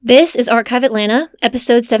This is Archive Atlanta,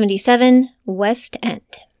 episode 77, West End.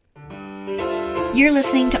 You're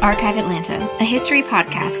listening to Archive Atlanta, a history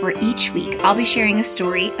podcast where each week I'll be sharing a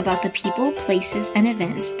story about the people, places, and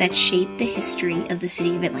events that shape the history of the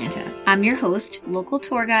city of Atlanta. I'm your host, local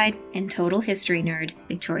tour guide, and total history nerd,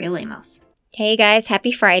 Victoria Lemos. Hey guys,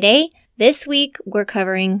 happy Friday. This week we're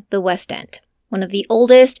covering the West End, one of the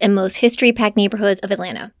oldest and most history-packed neighborhoods of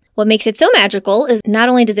Atlanta. What makes it so magical is not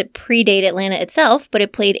only does it predate Atlanta itself, but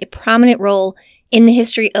it played a prominent role in the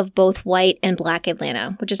history of both white and black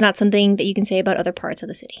Atlanta, which is not something that you can say about other parts of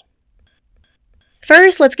the city.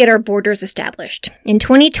 First, let's get our borders established. In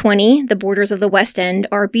 2020, the borders of the West End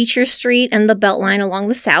are Beecher Street and the Beltline along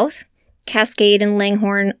the south, Cascade and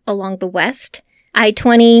Langhorne along the west,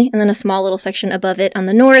 I-20 and then a small little section above it on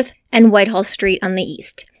the north, and Whitehall Street on the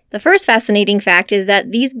east. The first fascinating fact is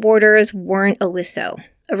that these borders weren't always so.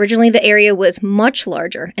 Originally, the area was much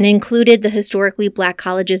larger and included the historically black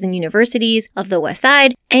colleges and universities of the West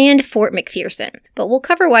Side and Fort McPherson, but we'll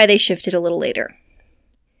cover why they shifted a little later.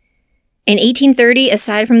 In 1830,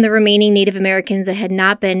 aside from the remaining Native Americans that had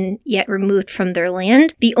not been yet removed from their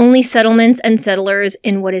land, the only settlements and settlers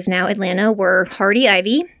in what is now Atlanta were Hardy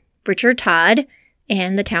Ivy, Richard Todd,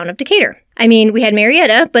 and the town of Decatur. I mean, we had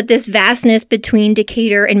Marietta, but this vastness between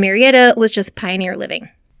Decatur and Marietta was just pioneer living.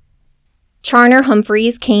 Charner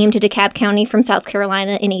Humphreys came to DeKalb County from South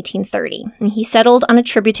Carolina in 1830, and he settled on a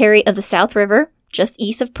tributary of the South River, just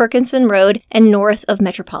east of Perkinson Road and north of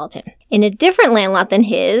Metropolitan. In a different land lot than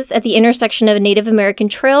his, at the intersection of a Native American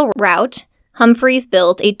trail route, Humphreys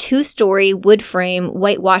built a 2-story wood frame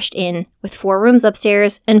whitewashed inn with 4 rooms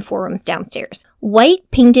upstairs and 4 rooms downstairs. White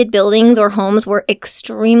painted buildings or homes were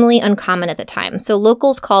extremely uncommon at the time, so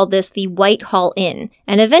locals called this the Whitehall Inn,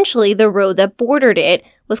 and eventually the road that bordered it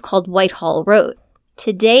was called Whitehall Road.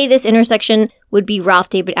 Today, this intersection would be Ralph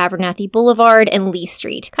David Abernathy Boulevard and Lee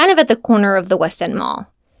Street, kind of at the corner of the West End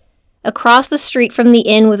Mall. Across the street from the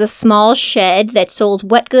inn was a small shed that sold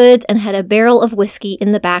wet goods and had a barrel of whiskey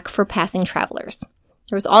in the back for passing travelers.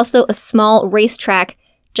 There was also a small racetrack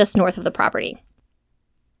just north of the property.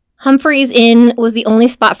 Humphreys Inn was the only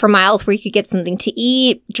spot for miles where you could get something to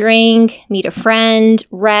eat, drink, meet a friend,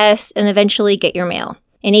 rest, and eventually get your mail.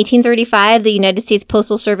 In 1835, the United States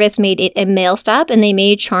Postal Service made it a mail stop, and they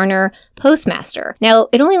made Charner postmaster. Now,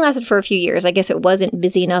 it only lasted for a few years. I guess it wasn't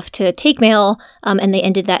busy enough to take mail, and they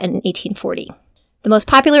ended that in 1840. The most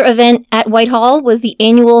popular event at Whitehall was the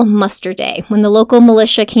annual Muster Day, when the local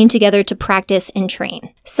militia came together to practice and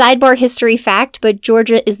train. Sidebar history fact, but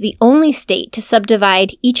Georgia is the only state to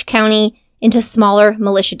subdivide each county into smaller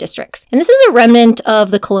militia districts. And this is a remnant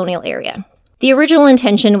of the colonial area. The original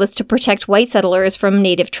intention was to protect white settlers from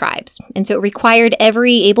native tribes, and so it required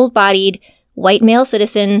every able-bodied white male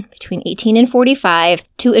citizen between 18 and 45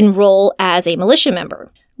 to enroll as a militia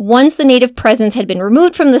member. Once the native presence had been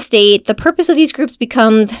removed from the state, the purpose of these groups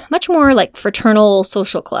becomes much more like fraternal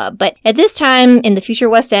social club. But at this time, in the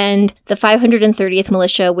future West End, the 530th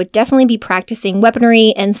Militia would definitely be practicing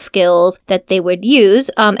weaponry and skills that they would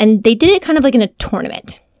use, and they did it kind of like in a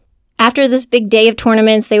tournament. After this big day of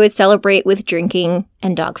tournaments, they would celebrate with drinking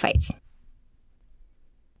and dogfights.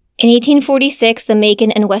 In 1846, the Macon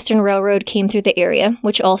and Western Railroad came through the area,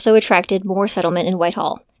 which also attracted more settlement in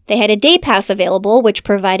Whitehall. They had a day pass available, which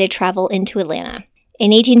provided travel into Atlanta. In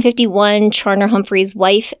 1851, Charner Humphreys'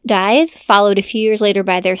 wife dies, followed a few years later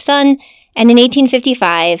by their son, and in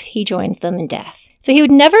 1855, he joins them in death. So he would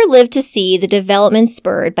never live to see the development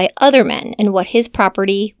spurred by other men and what his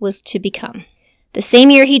property was to become. The same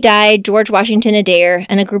year he died, George Washington Adair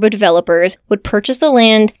and a group of developers would purchase the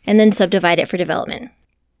land and then subdivide it for development.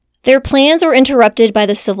 Their plans were interrupted by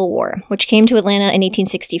the Civil War, which came to Atlanta in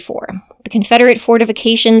 1864. The Confederate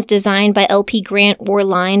fortifications designed by L.P. Grant were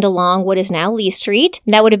lined along what is now Lee Street,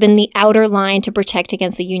 and that would have been the outer line to protect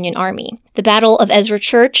against the Union Army. The Battle of Ezra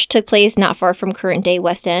Church took place not far from current-day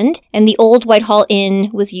West End, and the old Whitehall Inn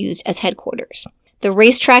was used as headquarters. The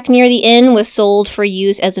racetrack near the inn was sold for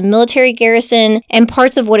use as a military garrison, and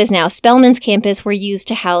parts of what is now Spelman's campus were used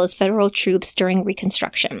to house federal troops during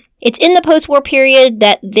Reconstruction. It's in the post-war period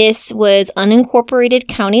that this was unincorporated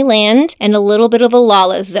county land and a little bit of a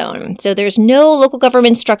lawless zone. So there's no local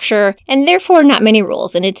government structure, and therefore not many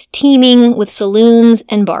rules, and it's teeming with saloons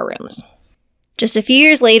and bar rooms. Just a few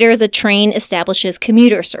years later, the train establishes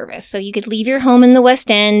commuter service, so you could leave your home in the West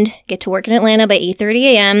End, get to work in Atlanta by 8:30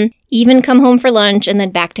 a.m., even come home for lunch, and then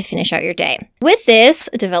back to finish out your day. With this,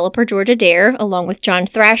 developer George Adair, along with John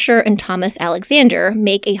Thrasher and Thomas Alexander,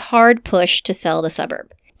 make a hard push to sell the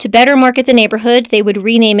suburb. To better market the neighborhood, they would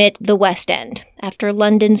rename it the West End, after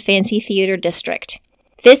London's fancy theater district.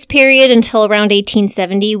 This period until around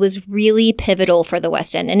 1870 was really pivotal for the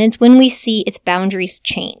West End, and it's when we see its boundaries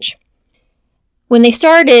change. When they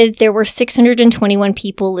started, there were 621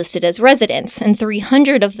 people listed as residents, and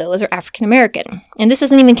 300 of those are African American. And this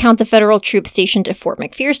doesn't even count the federal troops stationed at Fort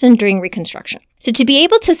McPherson during Reconstruction. So to be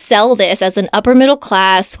able to sell this as an upper middle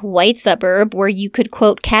class, white suburb where you could,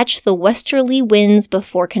 quote, catch the westerly winds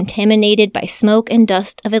before contaminated by smoke and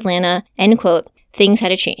dust of Atlanta, end quote, things had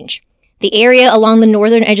to change. The area along the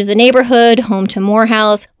northern edge of the neighborhood, home to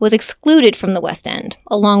Morehouse, was excluded from the West End,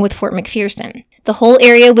 along with Fort McPherson. The whole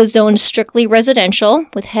area was zoned strictly residential,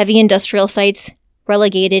 with heavy industrial sites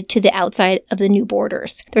relegated to the outside of the new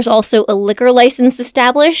borders. There's also a liquor license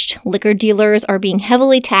established, liquor dealers are being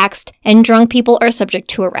heavily taxed, and drunk people are subject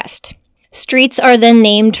to arrest. Streets are then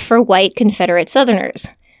named for white Confederate Southerners.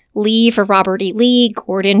 Lee for Robert E. Lee,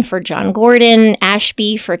 Gordon for John Gordon,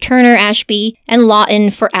 Ashby for Turner Ashby, and Lawton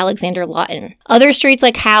for Alexander Lawton. Other streets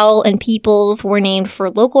like Howell and Peoples were named for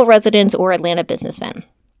local residents or Atlanta businessmen.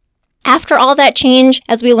 After all that change,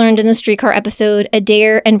 as we learned in the streetcar episode,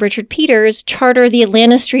 Adair and Richard Peters charter the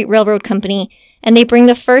Atlanta Street Railroad Company, and they bring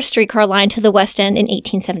the first streetcar line to the West End in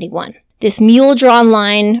 1871. This mule-drawn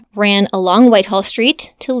line ran along Whitehall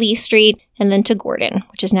Street to Lee Street and then to Gordon,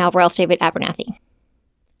 which is now Ralph David Abernathy.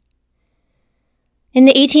 In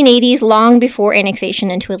the 1880s, long before annexation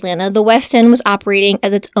into Atlanta, the West End was operating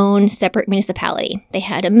as its own separate municipality. They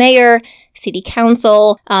had a mayor, city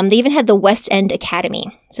council, they even had the West End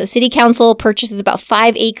Academy. So city council purchases about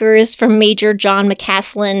 5 acres from Major John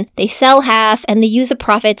McCaslin. They sell half, and they use the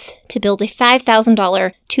profits to build a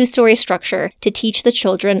 $5,000 two-story structure to teach the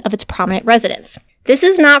children of its prominent residents. This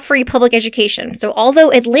is not free public education, so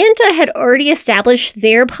although Atlanta had already established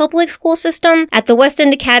their public school system, at the West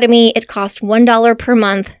End Academy it cost $1 per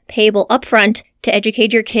month, payable upfront, to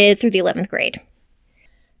educate your kid through the 11th grade.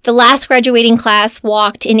 The last graduating class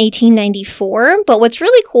walked in 1894, but what's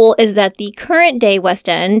really cool is that the current day West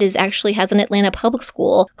End actually has an Atlanta public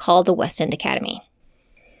school called the West End Academy.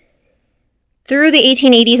 Through the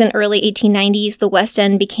 1880s and early 1890s, the West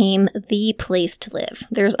End became the place to live.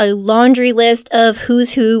 There's a laundry list of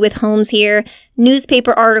who's who with homes here,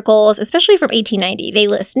 newspaper articles, especially from 1890. They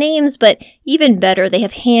list names, but even better, they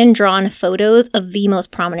have hand-drawn photos of the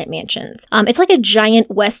most prominent mansions. It's like a giant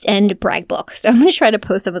West End brag book, so I'm going to try to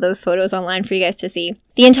post some of those photos online for you guys to see.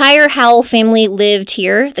 The entire Howell family lived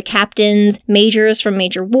here. The captains, majors from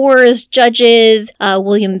major wars, judges,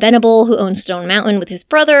 William Venable, who owned Stone Mountain with his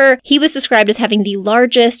brother. He was described as having the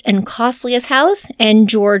largest and costliest house, and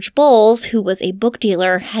George Bowles, who was a book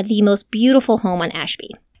dealer, had the most beautiful home on Ashby.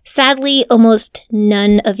 Sadly, almost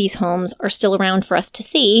none of these homes are still around for us to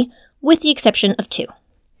see, with the exception of 2.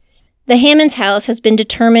 The Hammonds house has been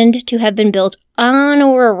determined to have been built on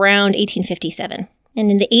or around 1857.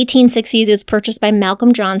 And in the 1860s, it was purchased by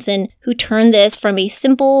Malcolm Johnson, who turned this from a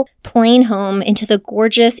simple, plain home into the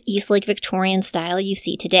gorgeous Eastlake Victorian style you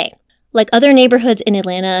see today. Like other neighborhoods in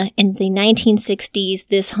Atlanta, in the 1960s,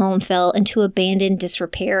 this home fell into abandoned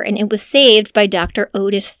disrepair, and it was saved by Dr.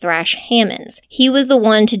 Otis Thrash Hammonds. He was the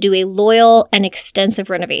one to do a loyal and extensive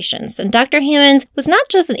renovations. And Dr. Hammonds was not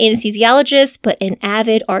just an anesthesiologist, but an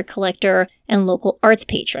avid art collector and local arts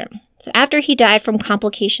patron. So after he died from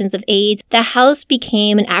complications of AIDS, the house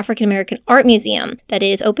became an African American art museum that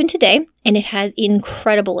is open today, and it has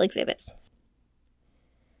incredible exhibits.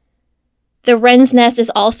 The Wren's Nest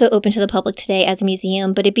is also open to the public today as a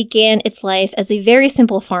museum, but it began its life as a very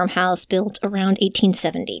simple farmhouse built around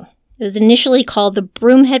 1870. It was initially called the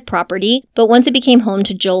Broomhead property, but once it became home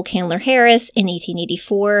to Joel Candler Harris in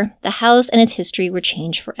 1884, the house and its history were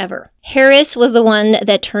changed forever. Harris was the one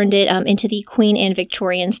that turned it into the Queen Anne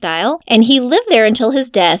Victorian style, and he lived there until his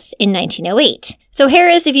death in 1908. So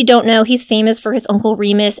Harris, if you don't know, he's famous for his Uncle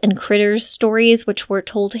Remus and Critters stories, which were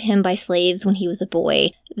told to him by slaves when he was a boy.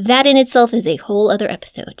 That in itself is a whole other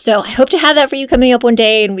episode. So I hope to have that for you coming up one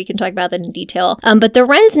day, and we can talk about that in detail. But the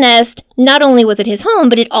Wren's Nest, not only was it his home,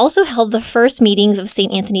 but it also held the first meetings of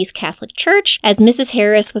St. Anthony's Catholic Church, as Mrs.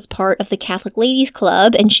 Harris was part of the Catholic Ladies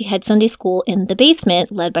Club, and she had Sunday school in the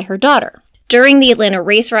basement, led by her daughter. During the Atlanta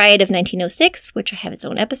race riot of 1906, which I have its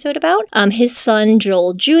own episode about, his son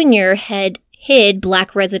Joel Jr. had hid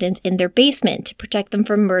Black residents in their basement to protect them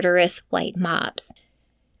from murderous white mobs.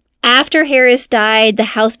 After Harris died, the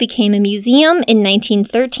house became a museum in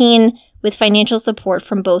 1913 with financial support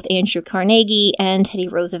from both Andrew Carnegie and Teddy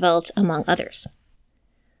Roosevelt, among others.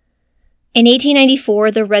 In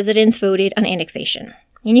 1894, the residents voted on annexation.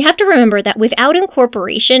 And you have to remember that without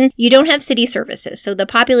incorporation, you don't have city services. So the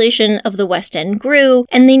population of the West End grew,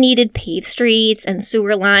 and they needed paved streets and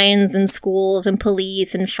sewer lines and schools and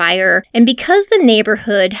police and fire. And because the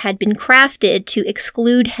neighborhood had been crafted to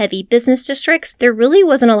exclude heavy business districts, there really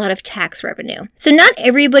wasn't a lot of tax revenue. So not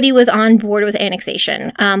everybody was on board with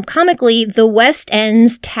annexation. Comically, the West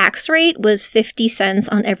End's tax rate was 50 cents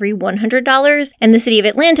on every $100, and the city of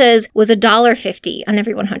Atlanta's was $1.50 on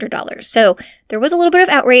every $100. So there was a little bit of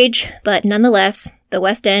outrage, but nonetheless, the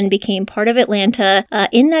West End became part of Atlanta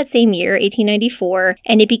in that same year, 1894,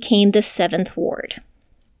 and it became the 7th ward.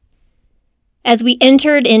 As we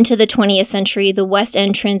entered into the 20th century, the West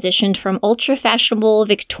End transitioned from ultra-fashionable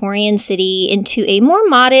Victorian city into a more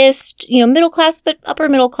modest, middle-class but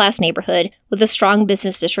upper-middle-class neighborhood with a strong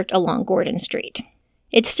business district along Gordon Street.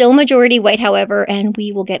 It's still majority white, however, and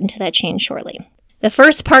we will get into that change shortly. The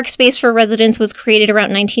first park space for residents was created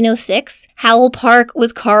around 1906. Howell Park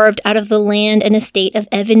was carved out of the land and estate of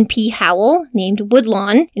Evan P. Howell, named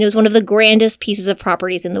Woodlawn, and it was one of the grandest pieces of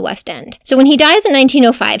properties in the West End. So when he dies in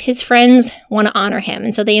 1905, his friends want to honor him,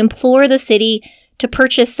 and so they implore the city to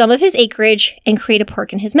purchase some of his acreage and create a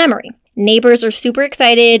park in his memory. Neighbors are super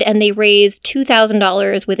excited, and they raise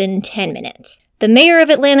 $2,000 within 10 minutes. The mayor of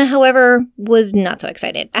Atlanta, however, was not so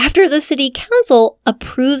excited. After the city council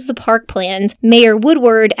approves the park plans, Mayor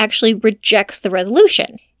Woodward actually rejects the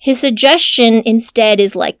resolution. His suggestion instead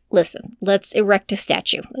is listen, let's erect a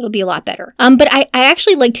statue. It'll be a lot better. But I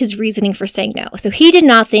actually liked his reasoning for saying no. So he did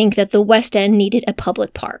not think that the West End needed a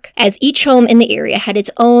public park, as each home in the area had its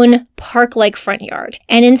own park-like front yard.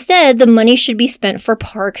 And instead, the money should be spent for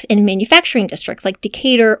parks in manufacturing districts like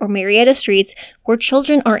Decatur or Marietta Streets, where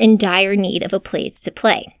children are in dire need of a place to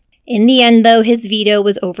play. In the end, though, his veto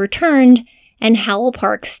was overturned, and Howell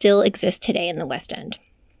Park still exists today in the West End.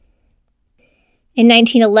 In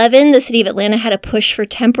 1911, the city of Atlanta had a push for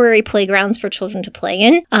temporary playgrounds for children to play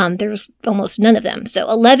in. There was almost none of them.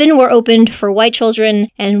 So 11 were opened for white children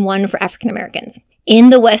and 1 for African Americans. In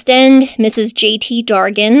the West End, Mrs. J.T.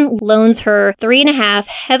 Dargan loans her 3.5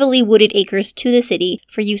 heavily wooded acres to the city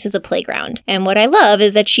for use as a playground. And what I love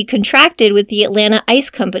is that she contracted with the Atlanta Ice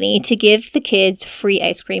Company to give the kids free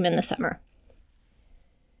ice cream in the summer.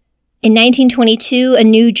 In 1922, a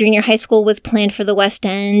new junior high school was planned for the West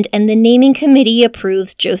End, and the naming committee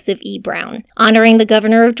approves Joseph E. Brown, honoring the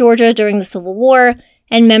governor of Georgia during the Civil War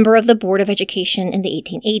and member of the Board of Education in the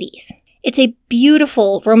 1880s. It's a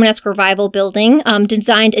beautiful Romanesque Revival building,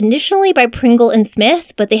 designed initially by Pringle and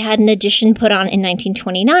Smith, but they had an addition put on in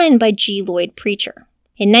 1929 by G. Lloyd Preacher.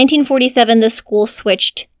 In 1947, the school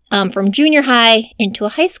switched from junior high into a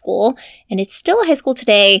high school, and it's still a high school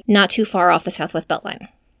today, not too far off the Southwest Beltline.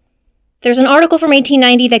 There's an article from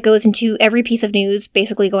 1890 that goes into every piece of news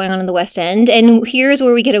basically going on in the West End, and here's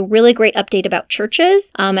where we get a really great update about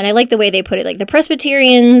churches, and I like the way they put it. The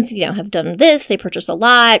Presbyterians, have done this, they purchase a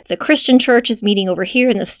lot, the Christian church is meeting over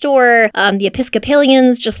here in the store, the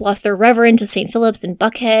Episcopalians just lost their reverend to St. Philip's in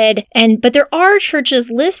Buckhead, but there are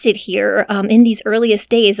churches listed here in these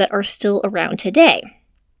earliest days that are still around today.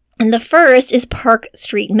 And the first is Park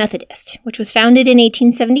Street Methodist, which was founded in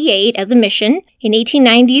 1878 as a mission. In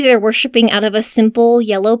 1890, they're worshiping out of a simple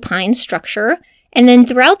yellow pine structure. And then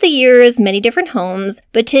throughout the years, many different homes,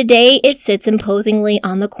 but today it sits imposingly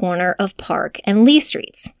on the corner of Park and Lee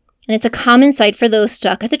Streets. And it's a common sight for those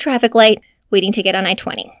stuck at the traffic light waiting to get on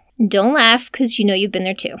I-20. Don't laugh, because you've been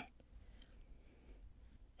there too.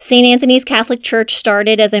 St. Anthony's Catholic Church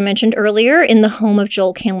started, as I mentioned earlier, in the home of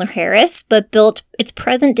Joel Candler Harris, but built its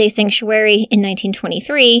present-day sanctuary in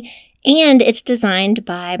 1923, and it's designed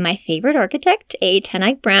by my favorite architect, A.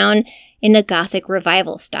 Teneyck Brown, in a Gothic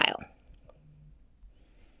revival style.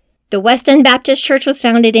 The West End Baptist Church was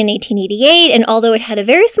founded in 1888, and although it had a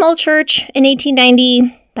very small church in 1890,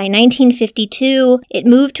 by 1952, it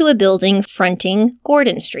moved to a building fronting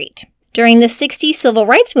Gordon Street. During the 60s civil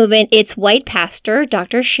rights movement, its white pastor,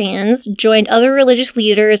 Dr. Shands, joined other religious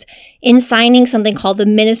leaders in signing something called the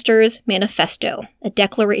Minister's Manifesto, a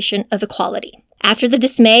declaration of equality. After the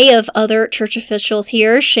dismay of other church officials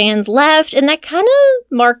here, Shands left, and that kind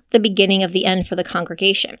of marked the beginning of the end for the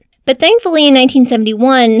congregation. But thankfully, in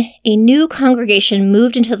 1971, a new congregation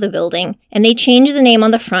moved into the building, and they changed the name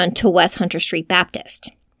on the front to West Hunter Street Baptist.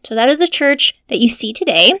 So that is the church that you see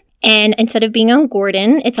today. And instead of being on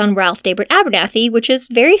Gordon, it's on Ralph Daybert Abernathy, which is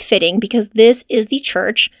very fitting because this is the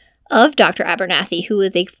church of Dr. Abernathy, who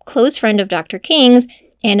is a close friend of Dr. King's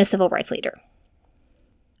and a civil rights leader.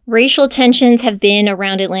 Racial tensions have been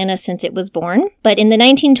around Atlanta since it was born, but in the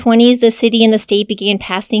 1920s, the city and the state began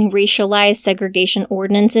passing racialized segregation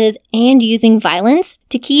ordinances and using violence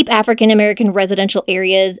to keep African American residential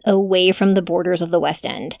areas away from the borders of the West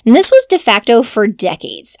End. And this was de facto for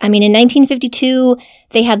decades. I mean, in 1952,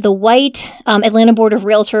 they had the white Atlanta Board of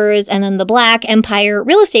Realtors and then the black Empire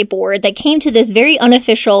Real Estate Board that came to this very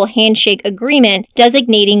unofficial handshake agreement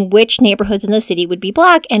designating which neighborhoods in the city would be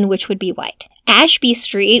black and which would be white. Ashby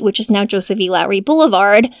Street, which is now Joseph E. Lowry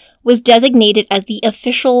Boulevard, was designated as the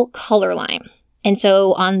official color line. And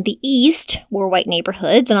so on the east were white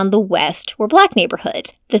neighborhoods and on the west were black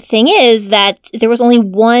neighborhoods. The thing is that there was only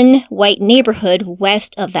one white neighborhood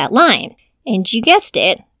west of that line. And you guessed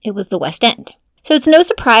it, it was the West End. So it's no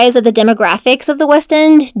surprise that the demographics of the West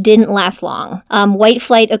End didn't last long. White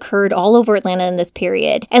flight occurred all over Atlanta in this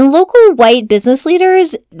period. And local white business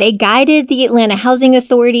leaders, they guided the Atlanta Housing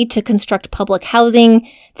Authority to construct public housing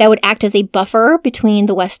that would act as a buffer between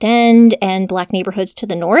the West End and black neighborhoods to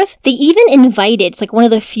the north. They even invited, it's like one of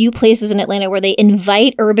the few places in Atlanta where they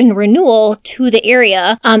invite urban renewal to the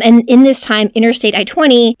area. And in this time, Interstate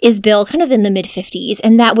I-20 is built kind of in the mid-50s.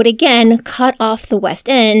 And that would again cut off the West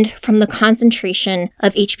End from the concentration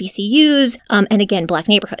of HBCUs and again, black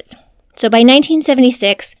neighborhoods. So by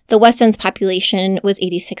 1976, the West End's population was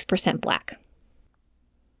 86% black.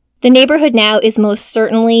 The neighborhood now is most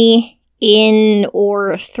certainly in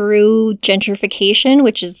or through gentrification,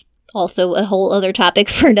 which is also a whole other topic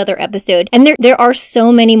for another episode. And there are so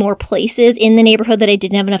many more places in the neighborhood that I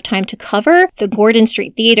didn't have enough time to cover. The Gordon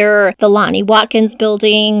Street Theater, the Lonnie Watkins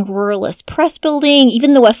Building, Ruralist Press Building,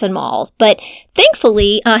 even the West End Mall. But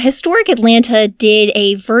thankfully, Historic Atlanta did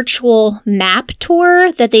a virtual map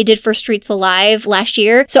tour that they did for Streets Alive last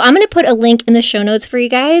year. So I'm going to put a link in the show notes for you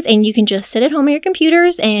guys, and you can just sit at home on your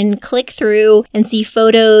computers and click through and see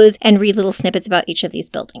photos and read little snippets about each of these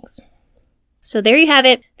buildings. So there you have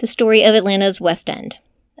it, the story of Atlanta's West End.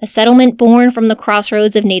 A settlement born from the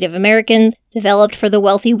crossroads of Native Americans, developed for the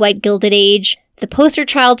wealthy white Gilded Age, the poster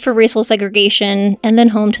child for racial segregation, and then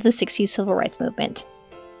home to the 60s civil rights movement.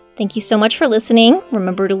 Thank you so much for listening.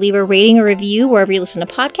 Remember to leave a rating or review wherever you listen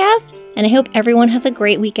to podcasts, and I hope everyone has a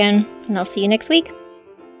great weekend, and I'll see you next week.